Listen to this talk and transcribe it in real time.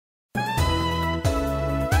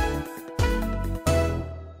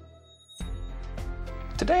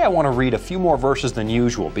Today I want to read a few more verses than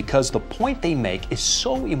usual because the point they make is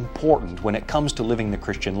so important when it comes to living the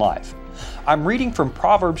Christian life. I'm reading from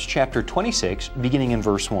Proverbs chapter 26, beginning in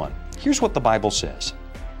verse 1. Here's what the Bible says.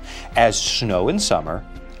 As snow in summer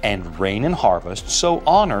and rain in harvest, so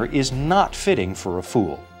honor is not fitting for a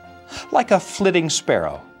fool. Like a flitting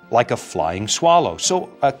sparrow, like a flying swallow,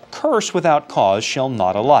 so a curse without cause shall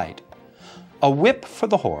not alight. A whip for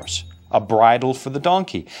the horse, a bridle for the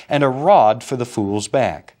donkey, and a rod for the fool's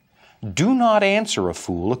back. Do not answer a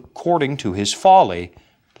fool according to his folly,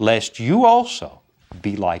 lest you also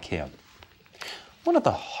be like him. One of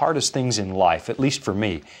the hardest things in life, at least for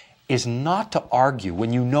me, is not to argue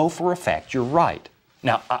when you know for a fact you're right.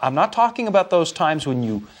 Now, I'm not talking about those times when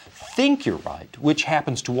you think you're right, which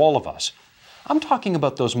happens to all of us. I'm talking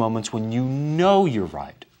about those moments when you know you're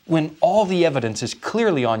right, when all the evidence is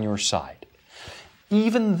clearly on your side.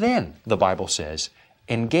 Even then, the Bible says,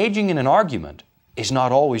 engaging in an argument is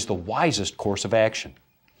not always the wisest course of action.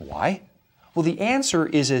 Why? Well, the answer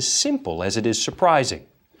is as simple as it is surprising.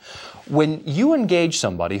 When you engage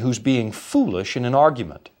somebody who's being foolish in an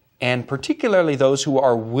argument, and particularly those who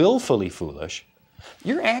are willfully foolish,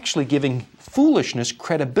 you're actually giving foolishness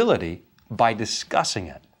credibility by discussing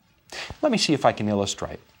it. Let me see if I can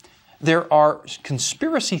illustrate. There are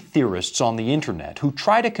conspiracy theorists on the internet who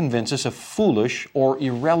try to convince us of foolish or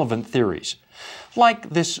irrelevant theories. Like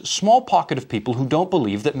this small pocket of people who don't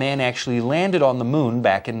believe that man actually landed on the moon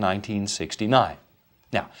back in 1969.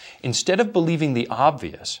 Now, instead of believing the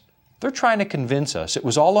obvious, they're trying to convince us it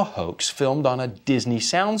was all a hoax filmed on a Disney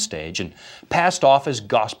soundstage and passed off as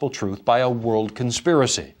gospel truth by a world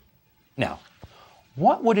conspiracy. Now,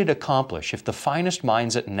 what would it accomplish if the finest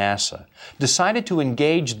minds at NASA decided to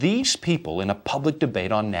engage these people in a public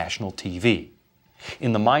debate on national TV?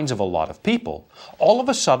 In the minds of a lot of people, all of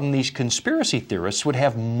a sudden these conspiracy theorists would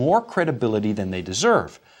have more credibility than they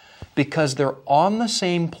deserve because they're on the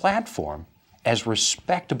same platform as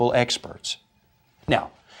respectable experts.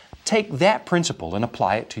 Now, take that principle and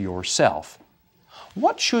apply it to yourself.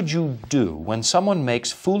 What should you do when someone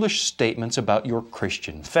makes foolish statements about your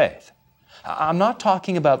Christian faith? I'm not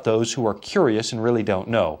talking about those who are curious and really don't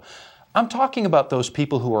know. I'm talking about those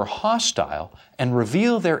people who are hostile and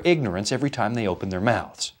reveal their ignorance every time they open their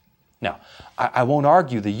mouths. Now, I won't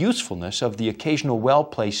argue the usefulness of the occasional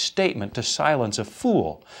well-placed statement to silence a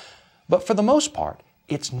fool, but for the most part,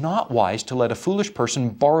 it's not wise to let a foolish person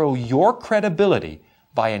borrow your credibility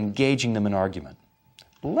by engaging them in argument.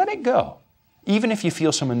 Let it go, even if you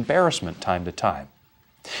feel some embarrassment time to time.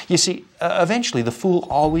 You see, eventually the fool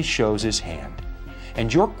always shows his hand,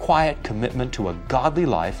 and your quiet commitment to a godly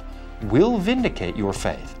life will vindicate your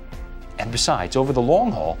faith. And besides, over the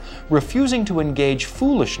long haul, refusing to engage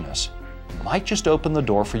foolishness might just open the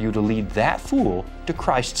door for you to lead that fool to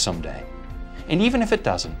Christ someday. And even if it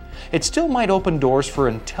doesn't, it still might open doors for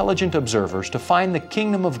intelligent observers to find the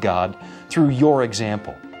kingdom of God through your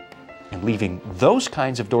example. And leaving those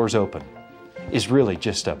kinds of doors open is really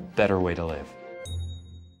just a better way to live.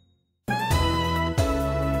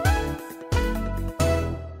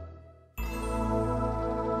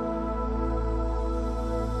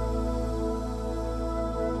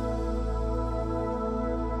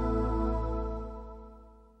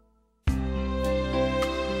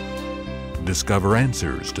 Discover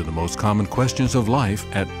answers to the most common questions of life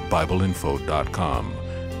at BibleInfo.com.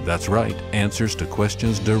 That's right, answers to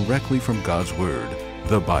questions directly from God's Word,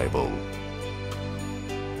 the Bible.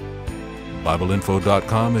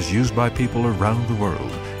 BibleInfo.com is used by people around the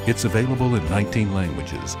world. It's available in 19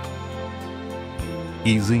 languages.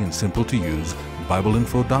 Easy and simple to use,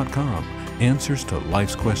 BibleInfo.com, answers to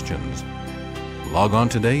life's questions. Log on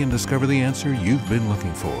today and discover the answer you've been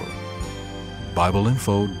looking for.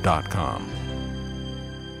 BibleInfo.com.